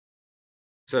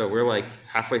So we're like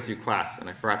halfway through class, and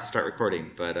I forgot to start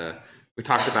recording, but we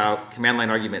talked about command line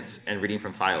arguments and reading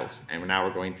from files, and now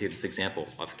we're going through this example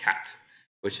of cat,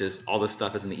 which is all this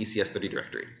stuff is in the ECS30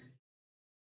 directory.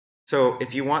 So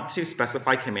if you want to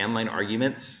specify command line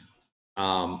arguments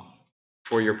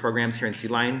for your programs here in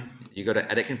C-Line, you go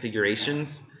to Edit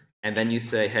Configurations, and then you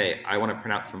say, hey, I want to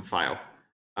print out some file.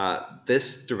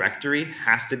 This directory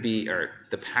has to be, or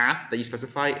the path that you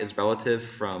specify is relative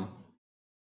from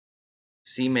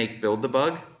CMake build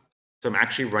debug. So I'm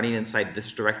actually running inside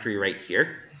this directory right here.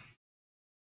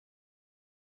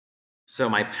 So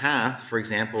my path, for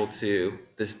example, to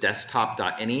this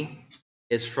desktop.ini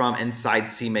is from inside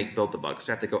CMake build debug.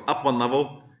 So I have to go up one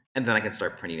level, and then I can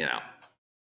start printing it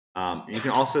out. You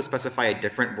can also specify a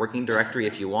different working directory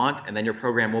if you want, and then your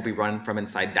program will be run from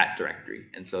inside that directory.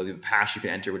 And so the path you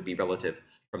can enter would be relative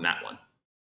from that one.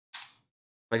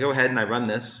 If I go ahead and I run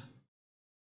this,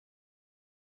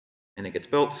 and it gets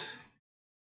built,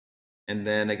 and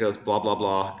then it goes blah, blah,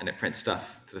 blah, and it prints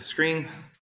stuff to the screen.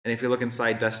 And if you look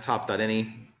inside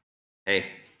desktop.ini, hey,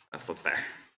 that's what's there.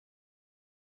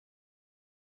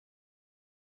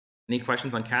 Any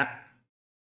questions on cat?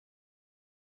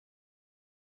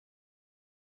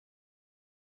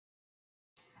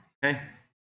 Okay.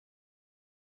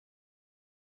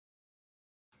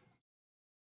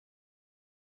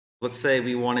 Let's say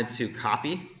we wanted to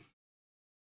copy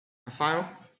a file.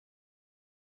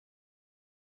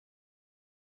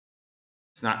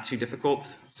 It's not too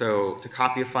difficult. So to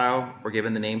copy a file, we're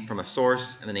given the name from a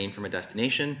source and the name from a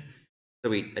destination.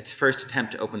 So we first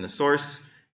attempt to open the source.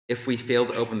 If we fail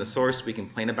to open the source, we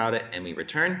complain about it and we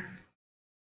return.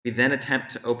 We then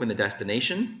attempt to open the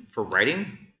destination for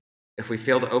writing. If we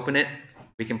fail to open it,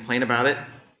 we complain about it.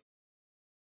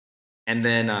 And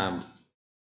then,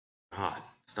 God,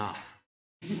 stop.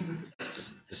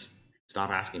 Just stop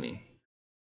asking me.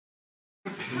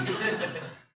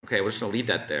 Okay, we're just going to leave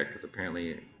that there because apparently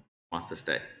it wants to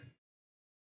stay.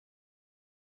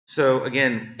 So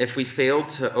again, if we fail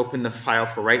to open the file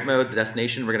for write mode, the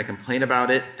destination, we're going to complain about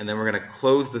it, and then we're going to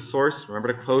close the source. Remember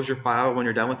to close your file when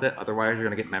you're done with it, otherwise you're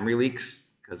going to get memory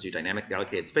leaks because you dynamically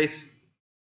allocated space.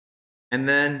 And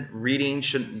then reading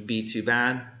shouldn't be too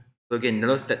bad. So again,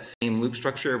 notice that same loop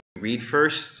structure. We read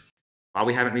first. While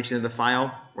we haven't reached into the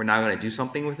file, we're now going to do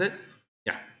something with it.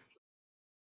 Yeah.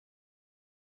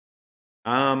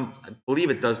 I believe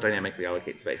it does dynamically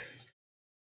allocate space.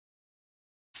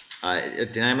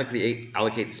 It dynamically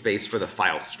allocates space for the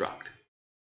file struct.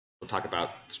 We'll talk about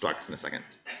structs in a second.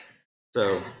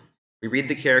 So we read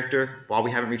the character. While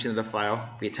we haven't reached into the file,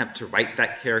 we attempt to write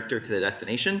that character to the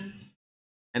destination,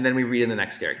 and then we read in the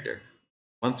next character.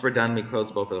 Once we're done, we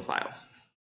close both of the files.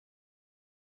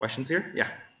 Questions here? Yeah.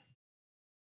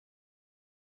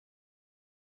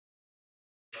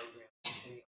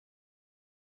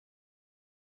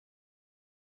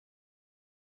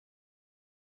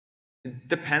 It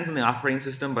depends on the operating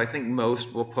system, but I think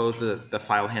most will close the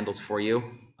file handles for you.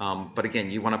 But again,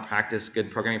 you want to practice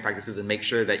good programming practices and make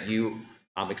sure that you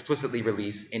explicitly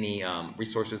release any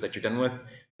resources that you're done with, so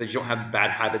that you don't have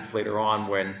bad habits later on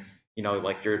when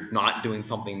like you're not doing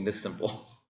something this simple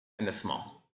and this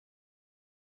small.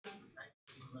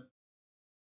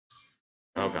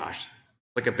 Oh gosh,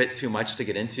 like a bit too much to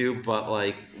get into, but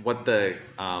like what the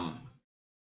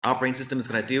operating system is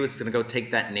going to do is it's going to go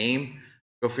take that name,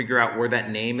 go figure out where that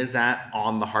name is at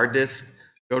on the hard disk,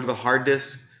 go to the hard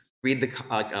disk, read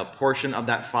a portion of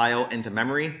that file into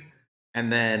memory,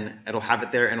 and then it'll have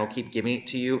it there and it'll keep giving it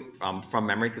to you from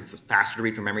memory because it's faster to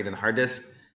read from memory than the hard disk.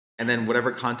 And then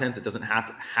whatever contents it doesn't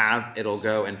have, it'll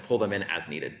go and pull them in as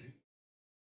needed.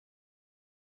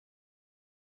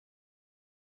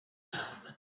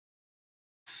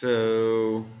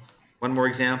 So one more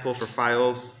example for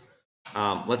files.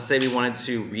 Let's say we wanted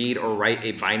to read or write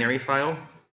a binary file.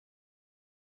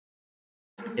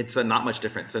 It's not much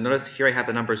different. So notice here I have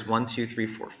the numbers 1, 2, 3,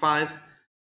 4, 5.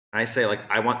 And I say like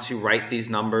I want to write these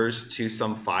numbers to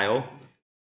some file.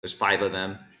 There's 5 of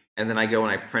them. And then I go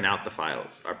and I print out the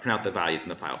files, or print out the values in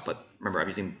the file. But remember, I'm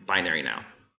using binary now.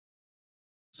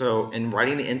 So in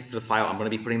writing the ints to the file, I'm going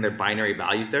to be putting their binary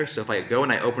values there. So if I go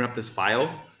and I open up this file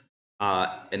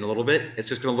in a little bit, it's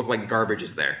just going to look like garbage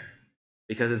is there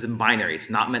because it's in binary. It's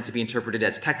not meant to be interpreted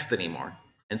as text anymore.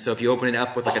 And so if you open it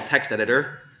up with like a text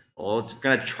editor, well, it's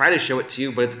going to try to show it to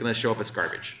you, but it's going to show up as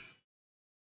garbage.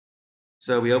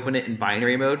 So we open it in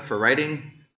binary mode for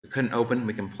writing. We couldn't open,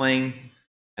 we complain.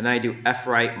 And then I do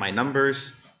fwrite my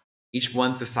numbers. Each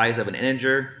one's the size of an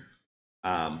integer.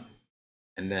 And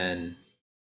then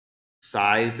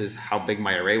size is how big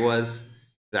my array was,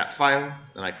 that file.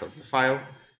 Then I close the file.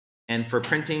 And for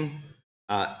printing,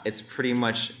 it's pretty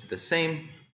much the same.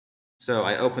 So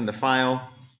I open the file.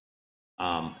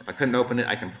 If I couldn't open it,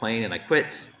 I complain and I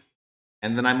quit.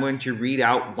 And then I'm going to read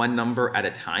out one number at a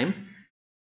time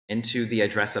into the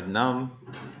address of num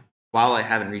while I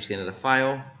haven't reached the end of the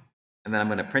file. And then I'm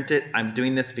going to print it. I'm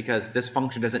doing this because this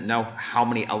function doesn't know how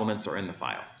many elements are in the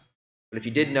file. But if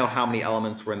you did know how many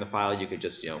elements were in the file, you could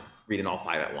just, read in all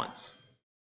 5 at once.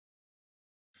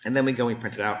 And then we go and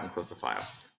print it out and close the file.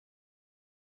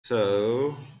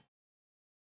 So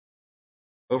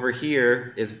over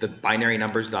here is the binary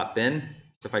numbers.bin.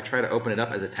 So if I try to open it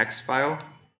up as a text file,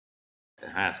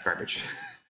 it's garbage.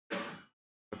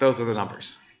 But those are the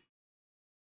numbers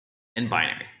in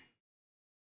binary.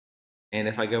 And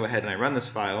if I go ahead and I run this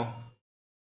file,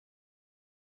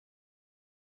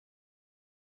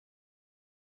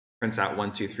 prints out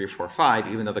 1, 2, 3, 4, 5,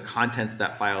 even though the contents of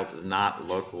that file does not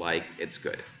look like it's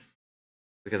good,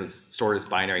 because it's stored as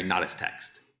binary, not as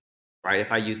text. Right?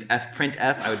 If I used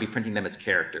fprintf, I would be printing them as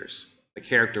characters. The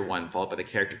character 1 followed by the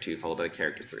character 2 followed by the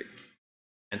character 3.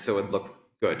 And so it would look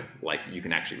good, like you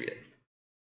can actually read it.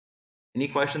 Any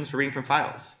questions for reading from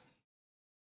files?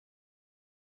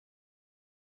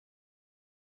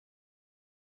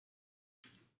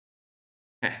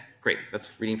 Okay, great.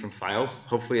 That's reading from files.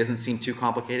 Hopefully it doesn't seem too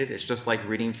complicated. It's just like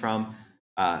reading from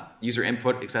user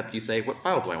input, except you say, what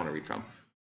file do I want to read from?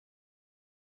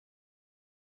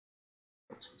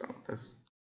 Oops, done with this.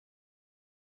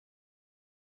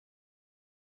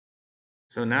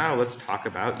 So now let's talk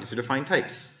about user-defined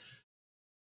types.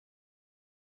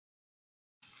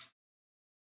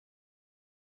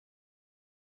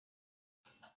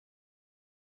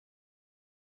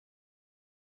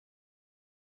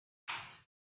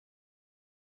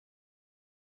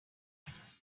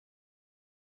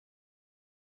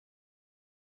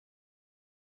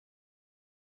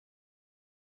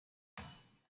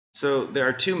 So there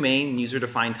are 2 main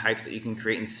user-defined types that you can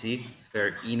create in C.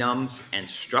 They're enums and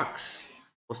structs.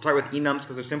 We'll start with enums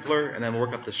because they're simpler, and then we'll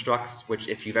work up to structs, which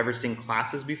if you've ever seen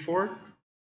classes before,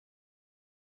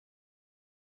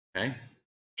 okay,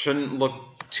 shouldn't look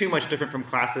too much different from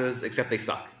classes, except they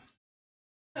suck.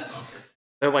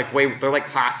 They're like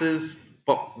classes,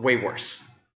 but way worse.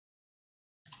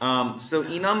 So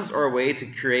enums are a way to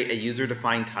create a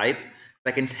user-defined type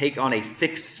that can take on a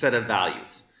fixed set of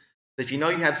values. So if you know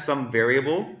you have some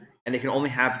variable and it can only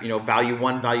have value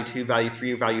 1, value 2, value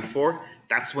 3, value 4,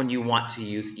 that's when you want to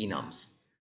use enums.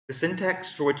 The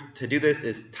syntax for to do this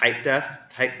is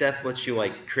typedef. Typedef lets you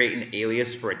create an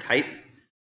alias for a type.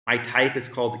 My type is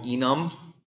called enum,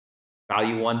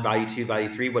 value 1, value 2, value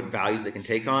 3, what values it can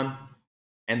take on.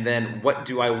 And then what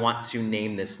do I want to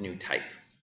name this new type?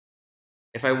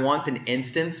 If I want an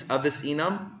instance of this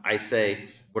enum, I say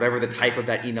whatever the type of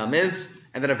that enum is,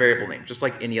 and then a variable name, just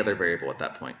like any other variable at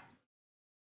that point.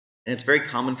 And it's very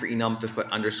common for enums to put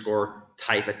underscore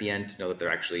type at the end to know that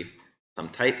they're actually some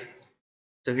type.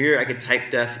 So here I could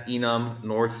typedef enum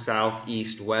north, south,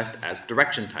 east, west as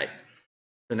direction type.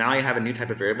 So now I have a new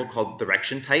type of variable called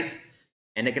direction type,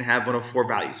 and it can have one of 4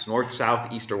 values, north,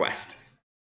 south, east, or west.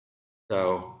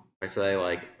 So if I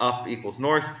say up equals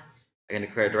north, I can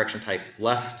declare direction type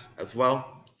left as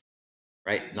well,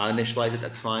 right? Not initialize it,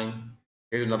 that's fine.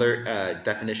 Here's another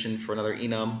definition for another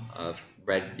enum of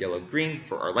red, yellow, green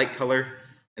for our light color.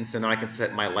 And so now I can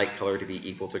set my light color to be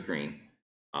equal to green.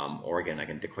 Or again, I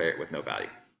can declare it with no value.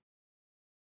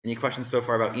 Any questions so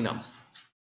far about enums?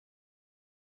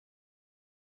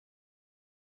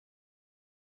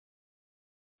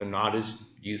 They're not as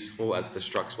useful as the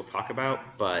structs we'll talk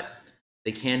about, but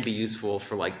they can be useful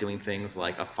for doing things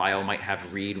like a file might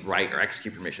have read, write, or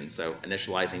execute permissions. So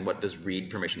initializing what does read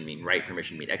permission mean, write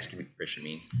permission mean, execute permission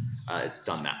mean, it's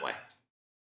done that way.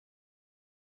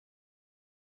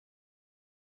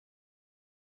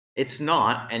 It's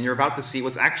not, and you're about to see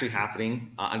what's actually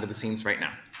happening under the scenes right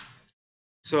now.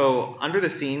 So under the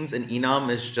scenes, an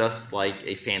enum is just like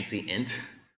a fancy int.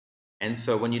 And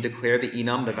so when you declare the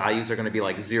enum, the values are going to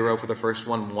be 0 for the first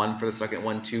one, 1 for the second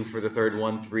one, 2 for the third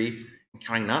one, 3, and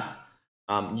counting up.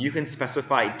 You can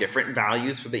specify different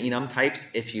values for the enum types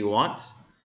if you want.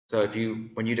 So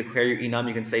when you declare your enum,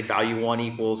 you can say value 1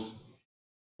 equals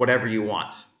whatever you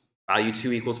want. Value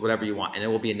 2 equals whatever you want, and it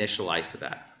will be initialized to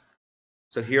that.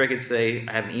 So here I could say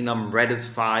I have an enum red is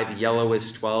 5, yellow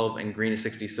is 12, and green is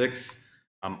 66.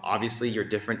 Obviously, your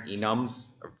different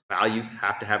enums or values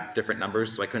have to have different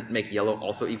numbers, so I couldn't make yellow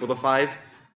also equal to 5.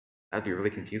 That'd be really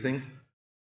confusing.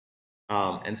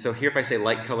 And so here if I say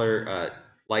light color,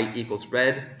 light equals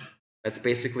red, that's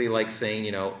basically like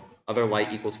saying, other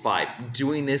light equals 5.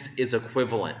 Doing this is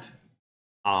equivalent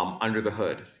under the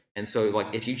hood. And so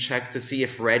if you check to see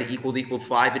if red equaled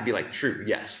 5, it'd be true,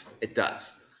 yes, it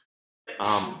does.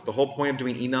 The whole point of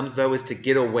doing enums, though, is to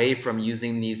get away from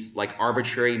using these like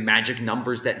arbitrary magic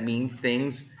numbers that mean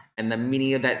things, and the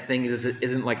meaning of that thing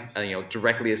isn't like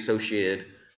directly associated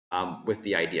with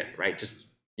the idea, right? Just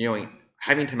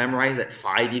having to memorize that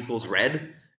 5 equals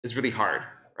red is really hard,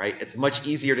 right? It's much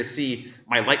easier to see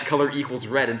my light color equals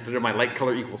red instead of my light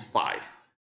color equals 5.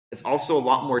 It's also a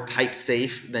lot more type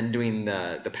safe than doing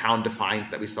the pound defines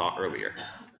that we saw earlier.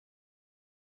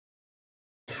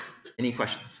 Any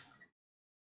questions?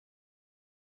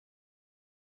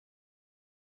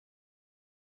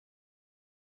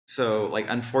 So like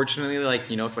unfortunately,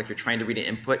 like if like you're trying to read an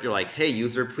input, you're like, hey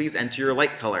user, please enter your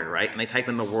light color, right? And I type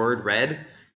in the word red,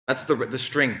 that's the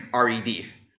string red,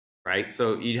 right?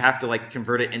 So you'd have to like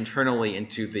convert it internally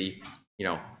into the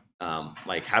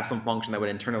like have some function that would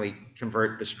internally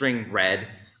convert the string red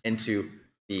into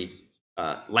the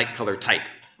light color type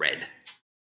red.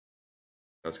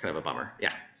 That's kind of a bummer.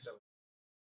 Yeah.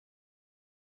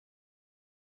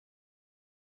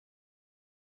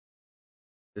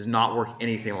 Does not work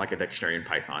anything like a dictionary in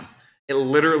Python. It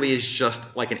literally is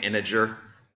just like an integer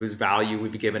whose value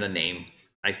we've given a name,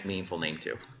 nice meaningful name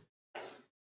to.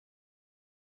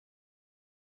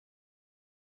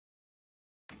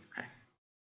 Okay.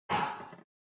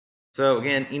 So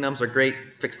again, enums are great,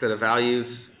 fixed set of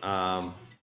values.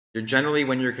 You're generally,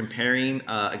 when you're comparing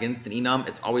against an enum,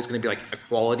 it's always going to be like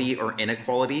equality or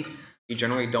inequality. You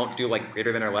generally don't do like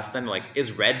greater than or less than. Like,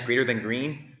 is red greater than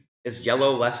green? Is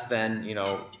yellow less than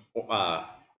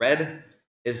red?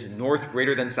 Is north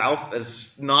greater than south?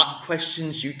 That's not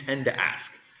questions you tend to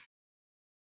ask,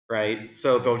 right?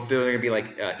 So they're going to be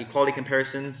like equality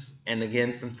comparisons. And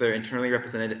again, since they're internally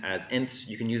represented as ints,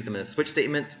 you can use them in a switch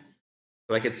statement.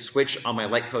 So I could switch on my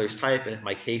light colors type, and if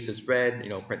my case is red,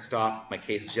 print stop. If my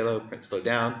case is yellow, print slow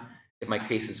down. If my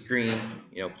case is green,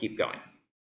 keep going.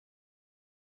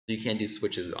 You can do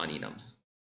switches on enums.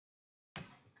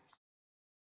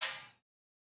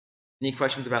 Any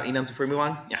questions about enums before we move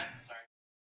on? Yeah. Sorry.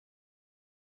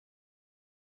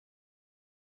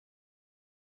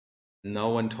 No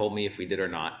one told me if we did or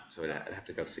not, so I'd have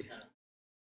to go see.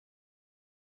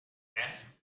 Nest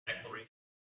declaration.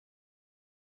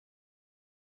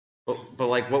 But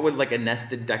like, what would like a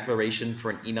nested declaration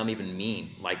for an enum even mean?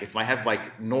 Like, if I have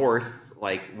like north,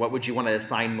 like, what would you want to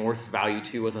assign north's value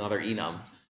to as another enum?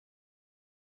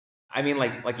 I mean,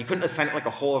 like you couldn't assign it like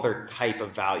a whole other type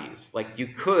of values. Like you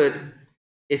could,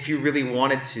 if you really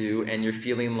wanted to, and you're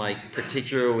feeling like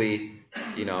particularly,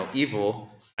 evil.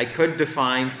 I could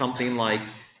define something like,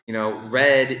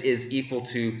 red is equal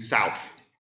to south,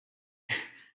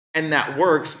 and that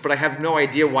works. But I have no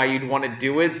idea why you'd want to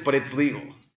do it, but it's legal,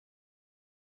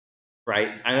 right?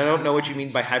 And I don't know what you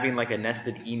mean by having like a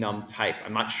nested enum type.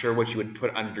 I'm not sure what you would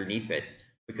put underneath it,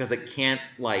 because it can't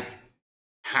like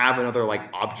have another like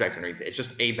object underneath it. It's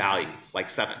just a value, like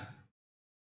 7.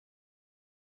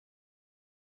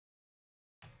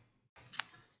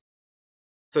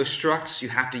 So structs, you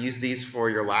have to use these for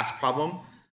your last problem.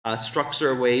 Structs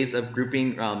are ways of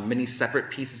grouping many separate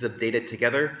pieces of data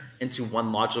together into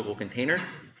one logical container,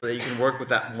 so that you can work with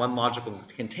that one logical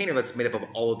container that's made up of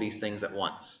all of these things at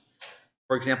once.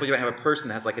 For example, you might have a person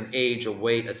that has like an age, a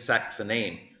weight, a sex, a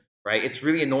name, right? It's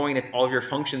really annoying if all of your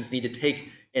functions need to take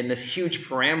in this huge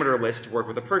parameter list to work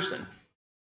with a person.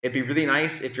 It'd be really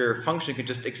nice if your function could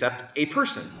just accept a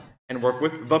person and work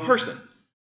with the person.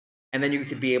 And then you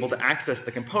could be able to access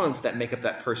the components that make up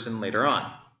that person later on.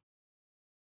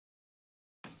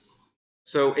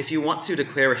 So if you want to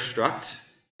declare a struct,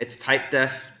 it's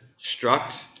typedef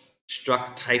struct,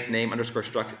 struct type name underscore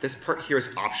struct. This part here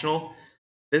is optional.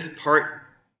 This part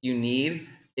you need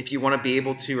if you want to be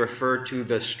able to refer to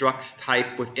the struct's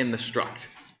type within the struct.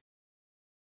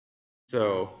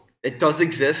 So it does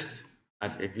exist.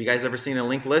 Have you guys ever seen a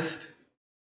linked list?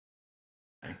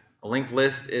 A linked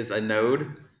list is a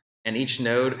node, and each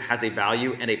node has a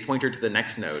value and a pointer to the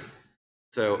next node.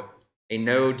 So a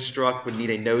node struct would need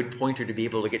a node pointer to be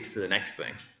able to get to the next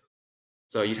thing.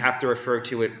 So you'd have to refer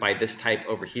to it by this type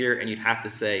over here, and you'd have to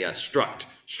say struct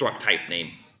type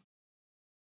name.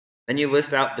 Then you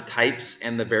list out the types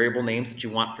and the variable names that you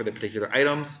want for the particular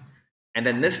items. And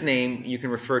then this name, you can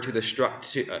refer to the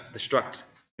struct you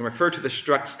can refer to the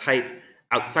struct's type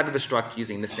outside of the struct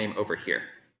using this name over here.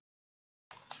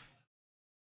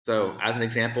 So as an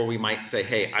example, we might say,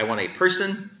 hey, I want a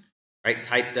person, right?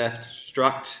 Typedef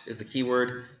struct is the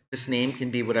keyword. This name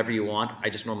can be whatever you want. I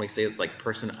just normally say it's like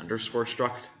person underscore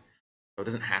struct. So it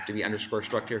doesn't have to be underscore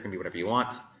struct here. It can be whatever you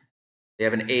want. They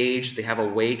have an age, they have a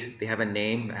weight, they have a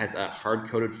name that has a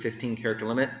hard-coded 15-character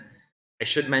limit. I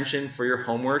should mention for your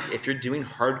homework, if you're doing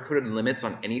hard-coded limits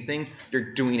on anything,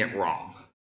 you're doing it wrong.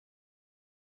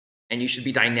 and you should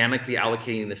be dynamically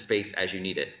allocating the space as you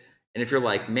need it. And if you're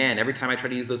like, man, every time I try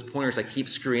to use those pointers, I keep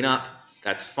screwing up,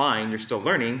 that's fine, you're still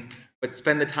learning, but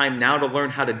spend the time now to learn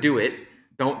how to do it.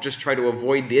 Don't just try to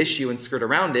avoid the issue and skirt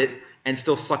around it and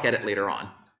still suck at it later on,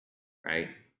 right?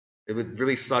 It would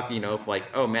really suck, you know, if like,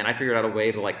 oh man, I figured out a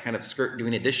way to like kind of skirt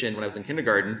doing addition when I was in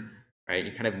kindergarten, right?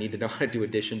 You kind of need to know how to do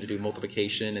addition, to do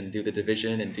multiplication, and do the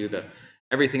division, and do the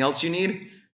everything else you need.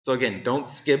 So again, don't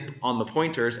skip on the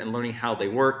pointers and learning how they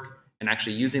work and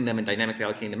actually using them and dynamically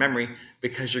allocating the memory,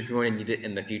 because you're going to need it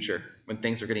in the future when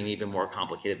things are getting even more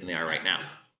complicated than they are right now.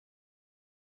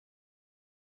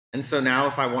 And so now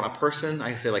if I want a person,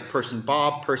 I say like person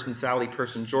Bob, person Sally,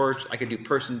 person George. I could do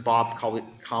person Bob,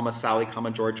 comma Sally, comma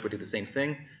George would do the same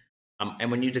thing.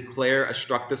 And when you declare a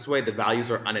struct this way, the values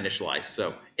are uninitialized.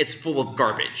 So it's full of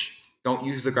garbage. Don't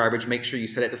use the garbage. Make sure you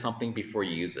set it to something before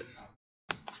you use it.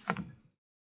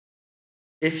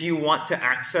 If you want to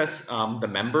access the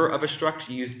member of a struct,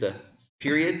 you use the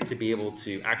period to be able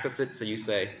to access it. So you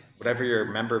say whatever your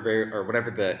member or whatever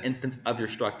the instance of your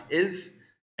struct is,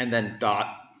 and then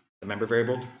dot the member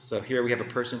variable. So here we have a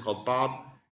person called Bob.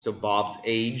 So Bob's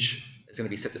age is going to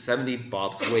be set to 70,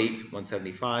 Bob's weight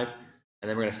 175, and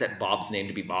then we're going to set Bob's name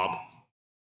to be Bob,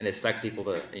 and his sex equal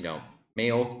to, you know,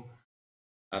 male.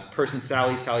 Person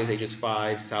Sally, Sally's age is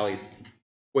 5, Sally's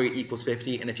weight equals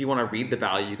 50, and if you want to read the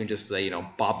value, you can just say, you know,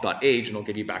 bob.age, and it'll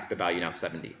give you back the value now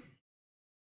 70.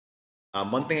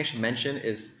 One thing I should mention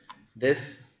is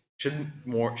this should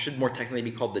more technically be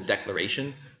called the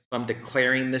declaration. So I'm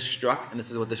declaring this struct, and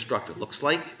this is what the struct looks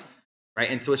like, right?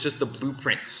 And so it's just the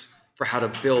blueprints for how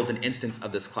to build an instance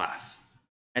of this class.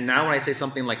 And now when I say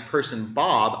something like person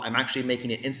Bob, I'm actually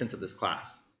making an instance of this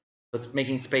class. So it's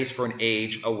making space for an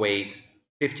age, a weight,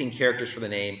 15 characters for the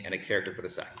name, and a character for the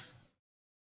sex.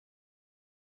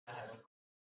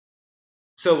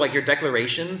 So like your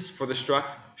declarations for the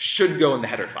struct should go in the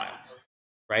header file,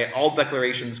 right? All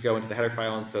declarations go into the header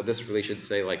file, and so this really should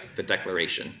say like the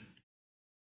declaration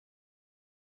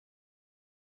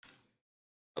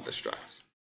of the struct.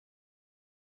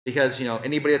 Because, you know,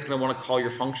 anybody that's going to want to call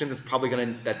your functions is probably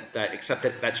going to accept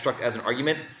that struct as an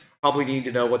argument, probably need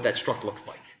to know what that struct looks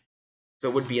like. So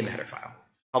it would be in the header file,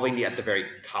 probably at the very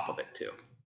top of it too.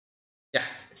 Yeah.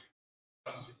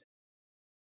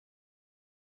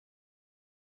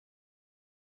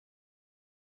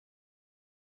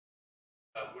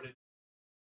 Would it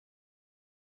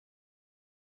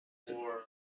or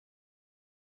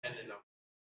dependent on?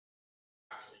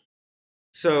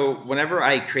 So whenever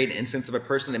I create an instance of a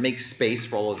person, it makes space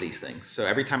for all of these things. So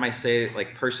every time I say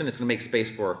like person, it's going to make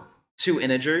space for 2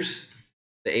 integers,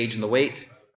 the age and the weight,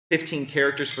 15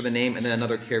 characters for the name, and then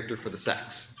another character for the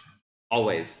sex.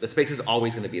 Always. The space is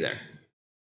always going to be there,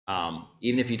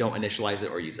 even if you don't initialize it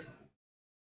or use it.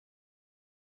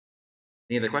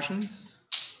 Any other questions?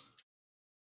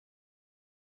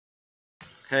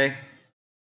 Okay.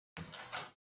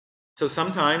 So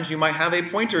sometimes you might have a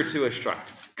pointer to a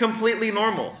struct. Completely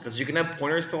normal, because you can have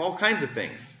pointers to all kinds of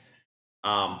things.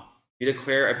 You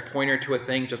declare a pointer to a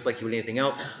thing just like you would anything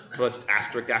else, plus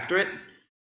asterisk after it.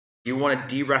 You want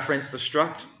to dereference the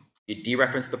struct. You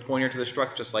dereference the pointer to the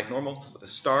struct just like normal with a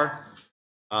star.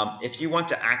 If you want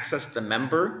to access the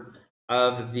member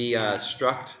of the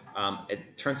struct,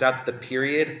 it turns out that the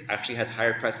period actually has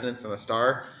higher precedence than the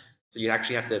star. So you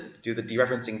actually have to do the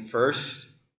dereferencing first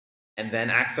and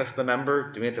then access the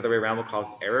member. Doing it the other way around will cause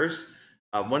errors.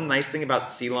 One nice thing about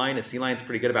C-line is C-line's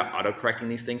pretty good about auto-correcting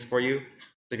these things for you.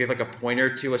 So if you have like a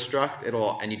pointer to a struct,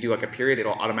 and you do like a period,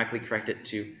 it'll automatically correct it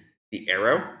to the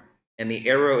arrow. And the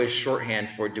arrow is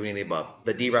shorthand for doing the above,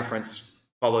 the dereference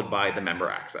followed by the member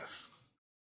access.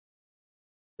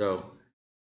 So,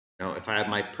 you know, if I have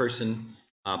my person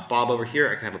Bob over here,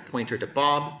 I can have a pointer to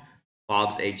Bob.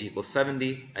 Bob's age equals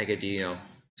 70. I could do, you know,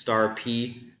 star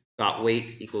P dot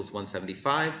weight equals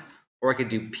 175. Or I could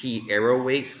do P arrow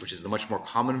weight, which is the much more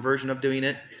common version of doing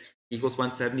it, equals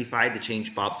 175 to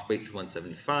change Bob's weight to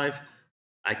 175.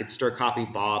 I could stir copy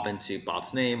Bob into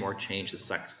Bob's name or change the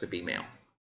sex to be male.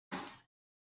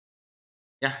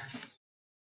 Yeah.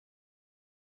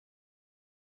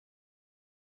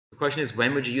 The question is,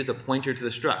 when would you use a pointer to the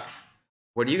struct?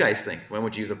 What do you guys think? When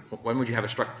would you have a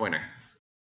struct pointer?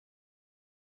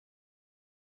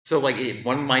 So like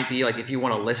one might be like if you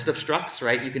want a list of structs,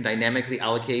 right? You can dynamically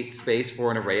allocate space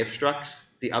for an array of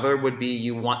structs. The other would be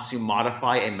you want to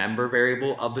modify a member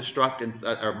variable of the struct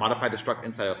or modify the struct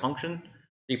inside of a function.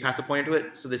 You pass a pointer to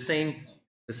it. So the same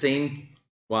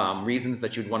reasons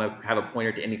that you'd want to have a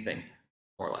pointer to anything,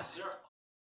 more or less.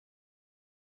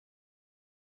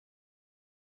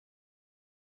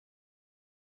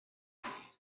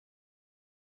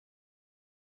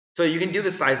 So you can do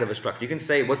the size of a struct. You can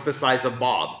say, what's the size of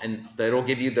Bob? And it'll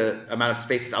give you the amount of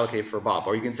space that's allocated for Bob.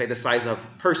 Or you can say the size of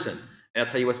person, and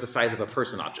it'll tell you what's the size of a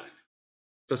person object.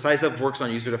 So size of works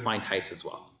on user-defined types as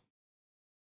well.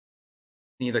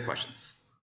 Any other questions?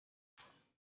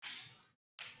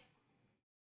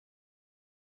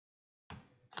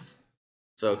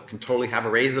 So can totally have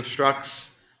arrays of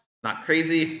structs, not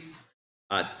crazy.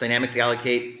 Dynamically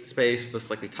allocate space, just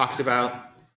like we talked about.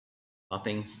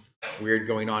 Nothing weird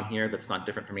going on here that's not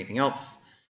different from anything else.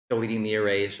 Deleting the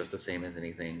array is just the same as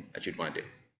anything that you'd want to do.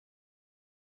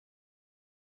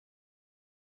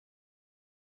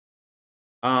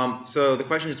 So the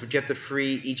question is, would you have to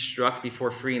free each struct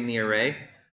before freeing the array?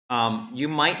 You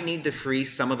might need to free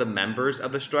some of the members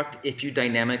of the struct if you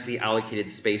dynamically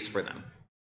allocated space for them,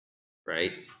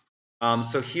 right?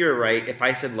 So here, right, if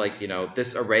I said like,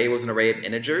 this array was an array of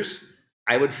integers,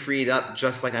 I would free it up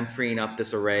just like I'm freeing up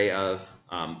this array of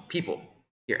people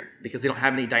here, because they don't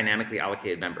have any dynamically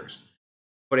allocated members.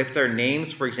 But if their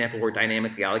names, for example, were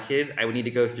dynamically allocated, I would need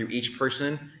to go through each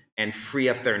person and free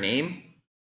up their name,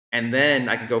 and then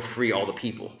I could go free all the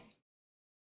people.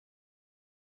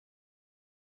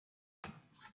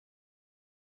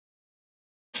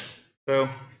 So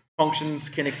functions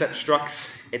can accept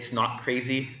structs. It's not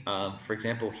crazy. For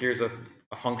example, here's a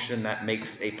function that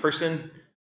makes a person.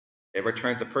 It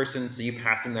returns a person, so you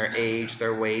pass in their age,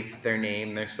 their weight, their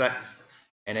name, their sex,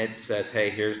 and it says, hey,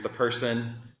 here's the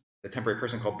person, the temporary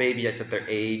person called baby. I set their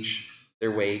age,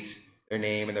 their weight, their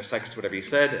name, and their sex to whatever you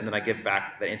said, and then I give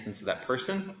back the instance of that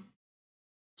person.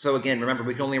 So again, remember,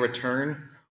 we can only return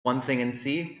one thing in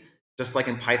C. Just like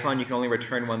in Python, you can only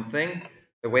return one thing.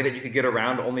 The way that you could get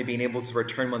around only being able to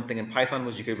return one thing in Python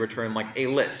was you could return like a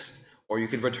list, or you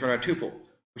could return a tuple,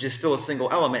 which is still a single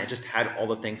element. It just had all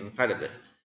the things inside of it.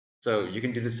 So you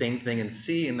can do the same thing in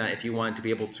C, in that if you wanted to be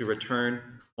able to return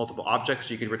multiple objects,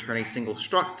 you could return a single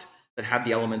struct that had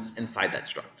the elements inside that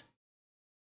struct.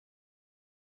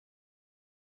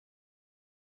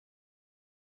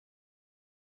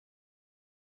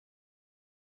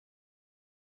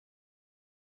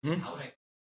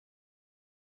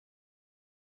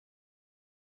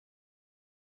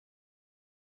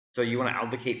 So you want to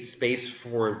allocate space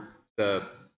for the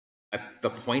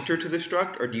pointer to the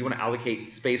struct, or do you want to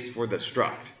allocate space for the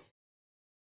struct?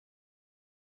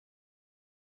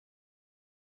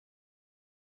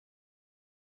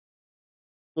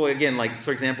 Well, again, like,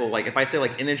 for example, like if I say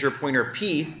like integer pointer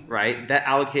p, right, that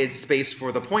allocated space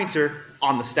for the pointer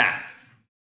on the stack,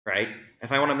 right?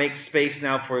 If I want to make space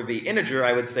now for the integer,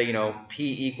 I would say,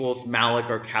 p equals malloc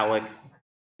or calloc,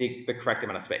 the correct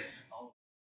amount of space.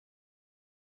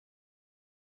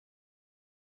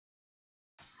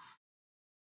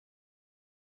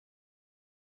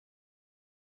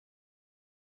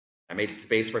 I made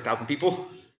space for 1,000 people.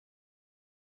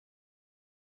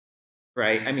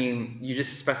 Right? I mean, you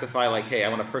just specify like, hey, I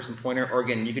want a person pointer, or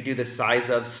again, you could do the size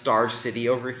of star city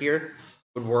over here,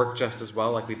 would work just as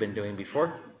well like we've been doing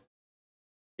before.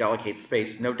 You allocate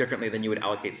space no differently than you would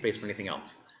allocate space for anything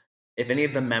else. If any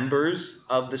of the members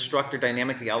of the struct are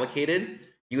dynamically allocated,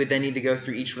 you would then need to go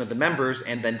through each one of the members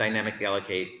and then dynamically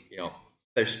allocate,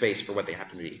 their space for what they have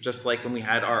to be. Just like when we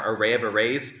had our array of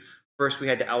arrays, first we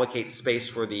had to allocate space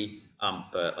for the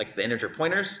integer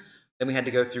pointers. Then we had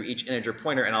to go through each integer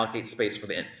pointer and allocate space for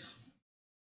the ints.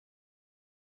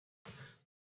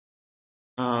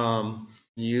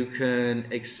 You can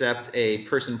accept a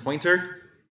person pointer,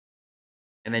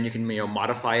 and then you can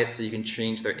modify it so you can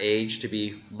change their age to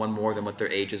be one more than what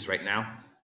their age is right now.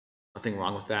 Nothing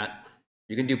wrong with that.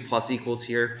 You can do plus equals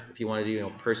here if you want to do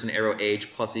person arrow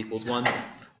age plus equals 1,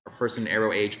 or person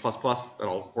arrow age plus plus. That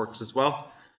all works as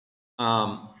well.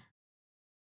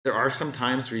 There are some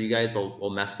times where you guys will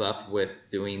mess up with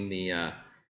doing the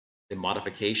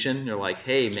modification. You're like,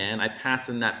 hey man, I passed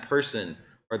in that person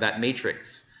or that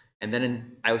matrix, and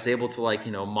then I was able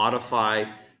to modify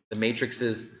the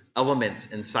matrix's elements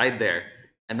inside there,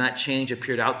 and that change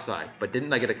appeared outside. But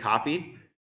didn't I get a copy?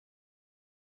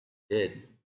 Did.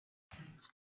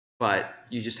 But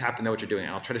you just have to know what you're doing.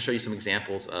 And I'll try to show you some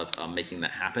examples of making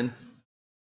that happen.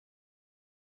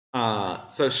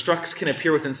 So structs can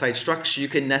appear with inside structs. You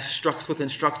can nest structs within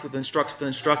structs within structs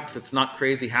within structs. It's not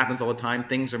crazy. Happens all the time.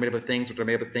 Things are made up of things, which are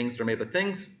made up of things, that are made up of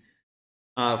things.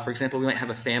 For example, we might have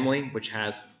a family which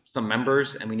has some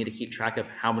members, and we need to keep track of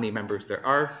how many members there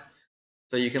are.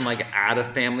 So you can add a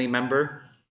family member,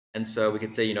 and so we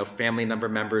could say family number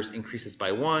members increases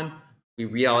by 1. We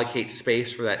reallocate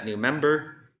space for that new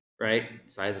member, right?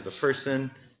 Size of the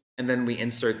person, and then we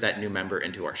insert that new member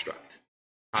into our struct.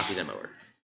 Copy them over.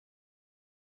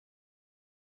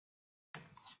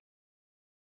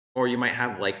 Or you might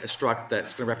have like a struct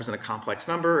that's going to represent a complex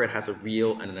number. It has a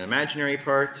real and an imaginary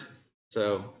part.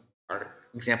 So our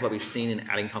example that we've seen in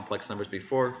adding complex numbers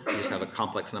before, we just have a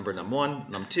complex number num1,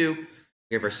 num2. We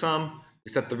have our sum.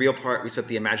 We set the real part. We set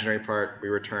the imaginary part. We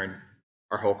return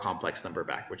our whole complex number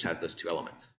back, which has those two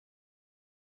elements.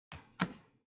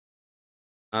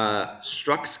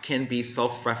 Structs can be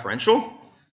self-referential.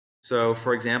 So,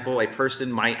 for example, a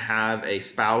person might have a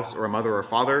spouse or a mother or a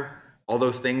father. All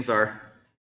those things are.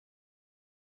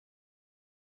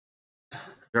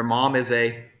 Your mom is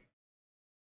a,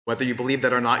 whether you believe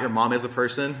that or not, your mom is a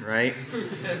person, right?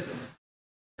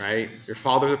 Right? Your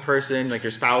father's a person, like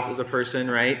your spouse is a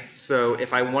person, right? So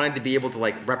if I wanted to be able to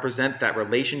like represent that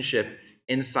relationship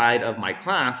inside of my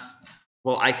class,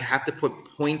 well, I have to put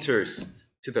pointers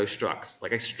to those structs.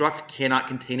 Like a struct cannot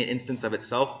contain an instance of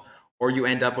itself, or you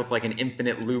end up with like an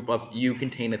infinite loop of you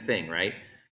contain a thing, right?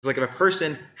 It's like if a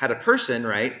person had a person,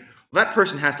 right? Well, that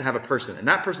person has to have a person, and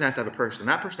that person has to have a person, and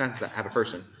that person has to have a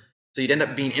person. So you'd end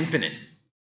up being infinite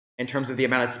in terms of the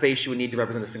amount of space you would need to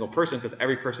represent a single person, because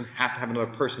every person has to have another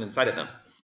person inside of them.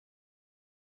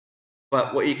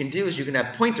 But what you can do is you can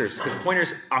have pointers, because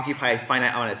pointers occupy a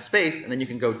finite amount of space, and then you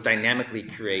can go dynamically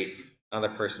create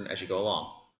another person as you go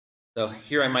along. So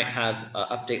here I might have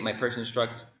update my person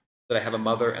struct that I have a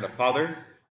mother and a father.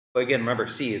 But again, remember,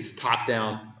 C is top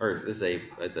down, or is a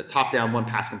top down one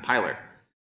pass compiler.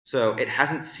 So it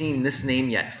hasn't seen this name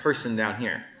yet, person down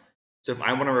here. So if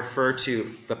I want to refer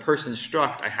to the person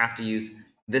struct, I have to use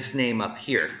this name up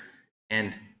here.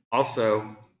 And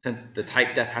also, since the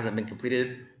type def hasn't been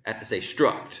completed, I have to say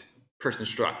struct, person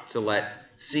struct, to let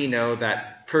C know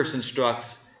that person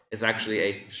structs is actually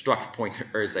a struct pointer,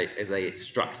 or is a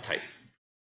struct type.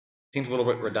 Seems a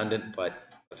little bit redundant, but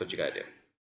that's what you gotta do.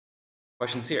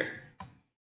 Questions here?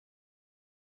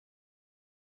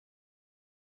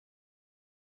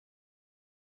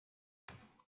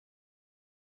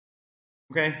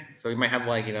 Okay, so we might have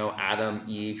like, you know, Adam,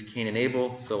 Eve, Cain, and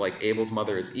Abel. So like Abel's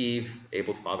mother is Eve,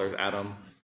 Abel's father is Adam,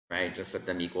 right? Just set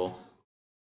them equal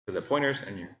to the pointers,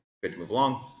 and you're good to move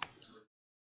along.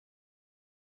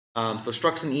 So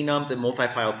structs and enums and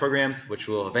multi-file programs, which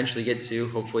we'll eventually get to,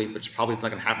 hopefully, which probably is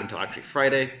not going to happen until actually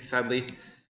Friday, sadly.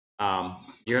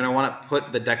 You're going to want to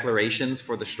put the declarations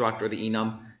for the struct or the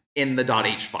enum in the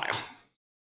 .h file,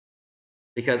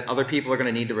 because other people are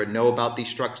going to need to know about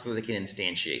these structs so that they can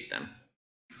instantiate them.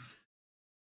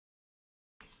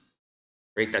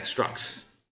 Great, that's structs.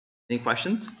 Any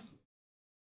questions?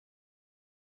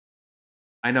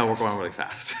 I know we're going really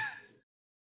fast.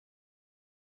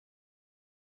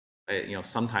 You know,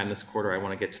 sometime this quarter I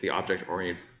want to get to the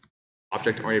object-oriented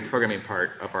programming part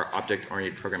of our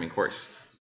object-oriented programming course.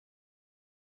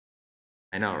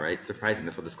 I know, right? Surprising.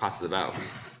 That's what this class is about.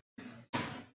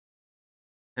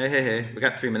 Hey, we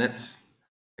got 3 minutes.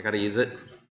 I gotta use it.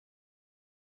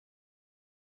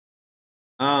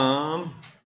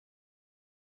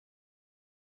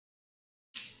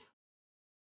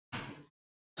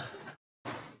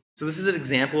 So this is an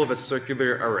example of a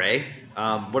circular array.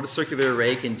 What a circular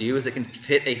array can do is it can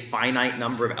fit a finite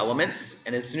number of elements,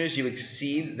 and as soon as you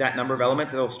exceed that number of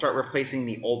elements, it'll start replacing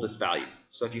the oldest values.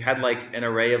 So if you had like an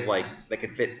array of like that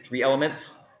could fit 3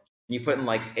 elements, and you put in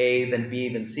like A, then B,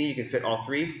 then C, you could fit all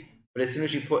 3. But as soon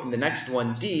as you put in the next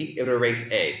one D, it would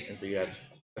erase A, and so you have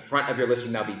the front of your list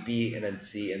would now be B, and then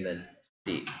C, and then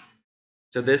D.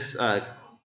 So this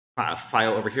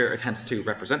file over here attempts to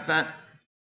represent that.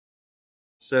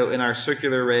 So in our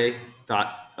circular array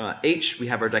 .h, we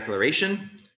have our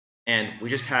declaration, and we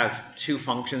just have 2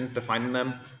 functions defining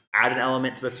them: add an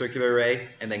element to the circular array,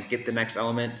 and then get the next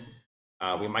element.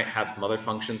 We might have some other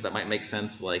functions that might make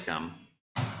sense, like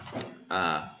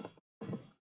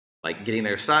getting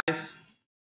their size.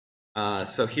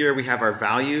 So here we have our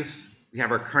values. We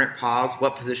have our current pos,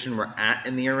 what position we're at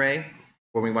in the array,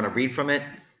 when we want to read from it.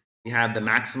 We have the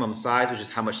maximum size, which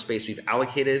is how much space we've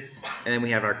allocated. And then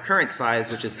we have our current size,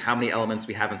 which is how many elements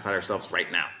we have inside ourselves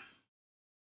right now.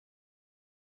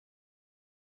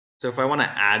 So if I want to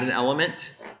add an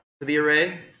element to the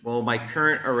array, well, my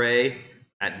current array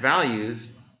at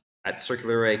values, at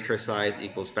circular array cur size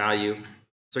equals value,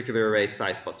 circular array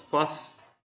size plus plus.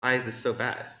 Why is this so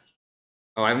bad?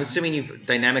 Oh, I'm assuming you've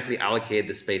dynamically allocated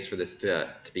the space for this to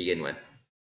begin with.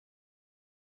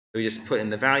 So we just put in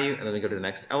the value, and then we go to the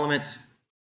next element.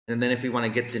 And then if we want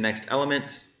to get the next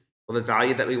element, well, the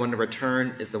value that we want to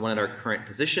return is the one at our current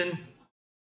position.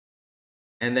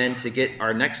 And then to get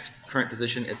our next current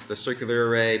position, it's the circular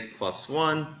array plus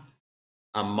 1,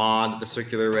 a mod the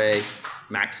circular array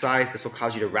max size. This will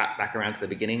cause you to wrap back around to the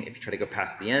beginning if you try to go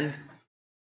past the end.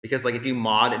 Because like if you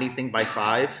mod anything by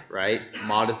 5, right?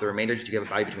 Mod is the remainder. You give a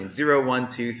value between 0, 1,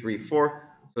 2, 3, 4.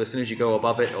 So as soon as you go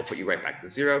above it, it'll put you right back to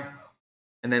 0.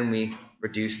 And then we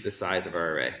reduce the size of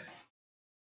our array.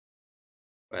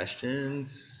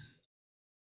 Questions?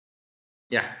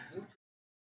 Yeah.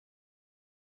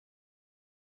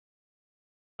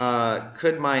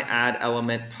 Could my add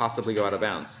element possibly go out of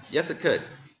bounds? Yes, it could.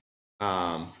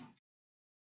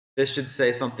 This should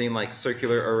say something like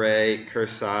circular array cur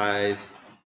size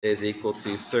is equal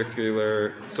to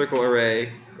circle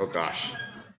array. Oh gosh.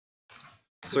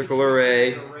 Circle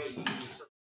array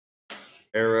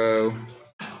arrow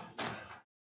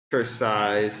cur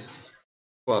size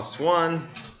plus 1.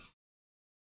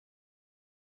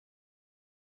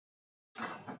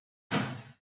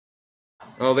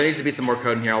 Oh, there needs to be some more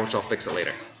code in here, which I'll fix it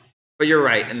later. But you're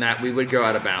right in that we would go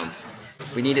out of bounds.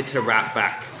 We need it to wrap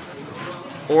back.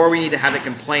 Or we need to have it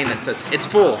complain that says it's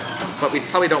full, but we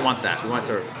probably don't want that. We want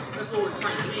to,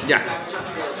 yeah.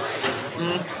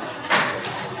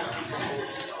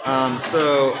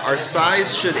 So our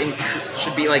size should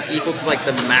be like equal to like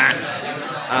the max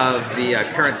of the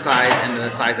current size and then the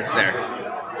size that's there.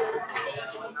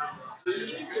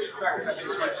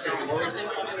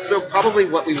 So probably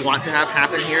what we want to have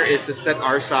happen here is to set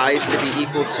our size to be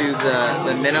equal to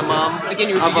the minimum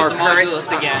of our current.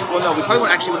 Well, no, we probably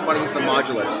wouldn't want to use the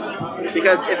modulus,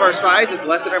 because if our size is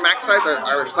less than our max size,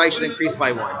 our size should increase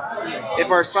by 1. If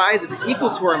our size is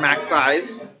equal to our max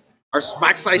size, our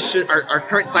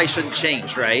current size shouldn't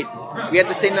change, right? We have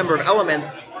the same number of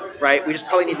elements, right? We just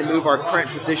probably need to move our current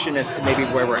position as to maybe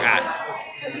where we're at,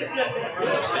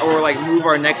 or like move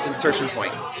our next insertion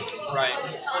point. Right.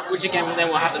 Which again, then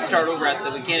we'll have to start over at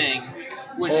the beginning.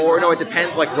 Or no, it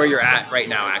depends like where you're at right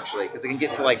now, actually, because it can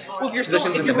get to like positions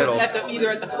in the middle. Either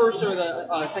at the first or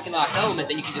the second last element,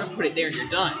 then you can just put it there and you're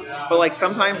done. But like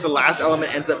sometimes the last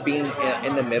element ends up being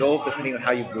in the middle, depending on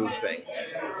how you move things.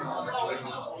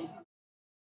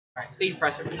 Alright, lead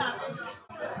presser. So,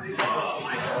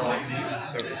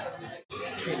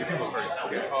 you can go first.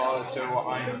 Okay. So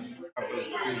I have a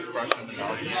few questions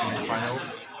about this final.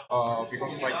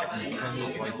 Because like you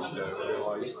can like the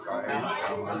realize guy,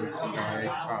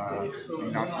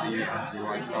 not see and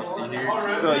realize not see here.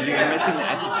 So you're missing the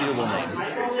executable name.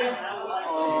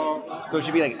 So it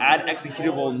should be like add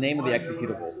executable name of the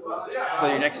executable. So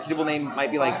your executable name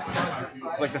might be like,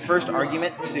 so like the first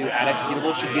argument to add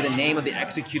executable should be the name of the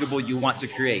executable you want to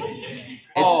create.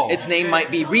 Its name might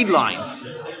be readlines.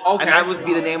 Okay. And that would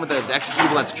be the name of the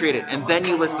executable that's created. And then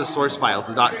you list the source files,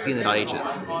 the .c and the .h's.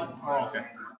 Okay.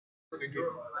 Thank you.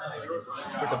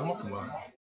 For the homework one,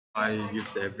 I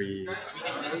used every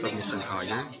submission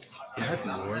higher. You have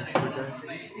more for that?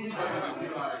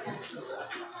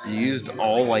 You used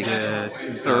all like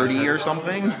 30 or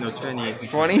something? No, 20.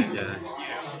 20? Yeah.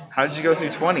 How did you go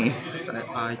through 20? So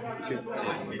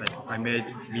I made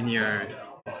linear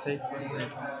mistakes.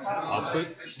 Output,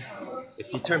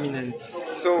 determinant.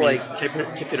 So like capital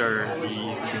E,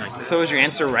 something like that. So is your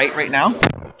answer right now?